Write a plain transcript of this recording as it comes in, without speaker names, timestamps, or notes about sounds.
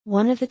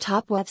One of the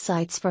top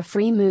websites for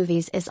free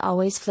movies is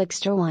always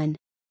Flixtor one,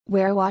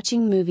 where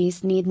watching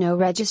movies need no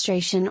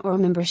registration or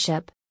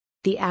membership.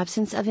 The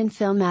absence of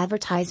in-film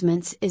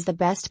advertisements is the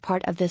best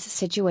part of this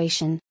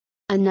situation.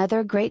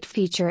 Another great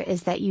feature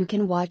is that you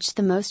can watch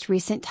the most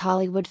recent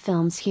Hollywood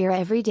films here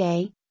every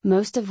day,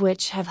 most of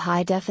which have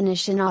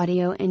high-definition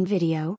audio and video,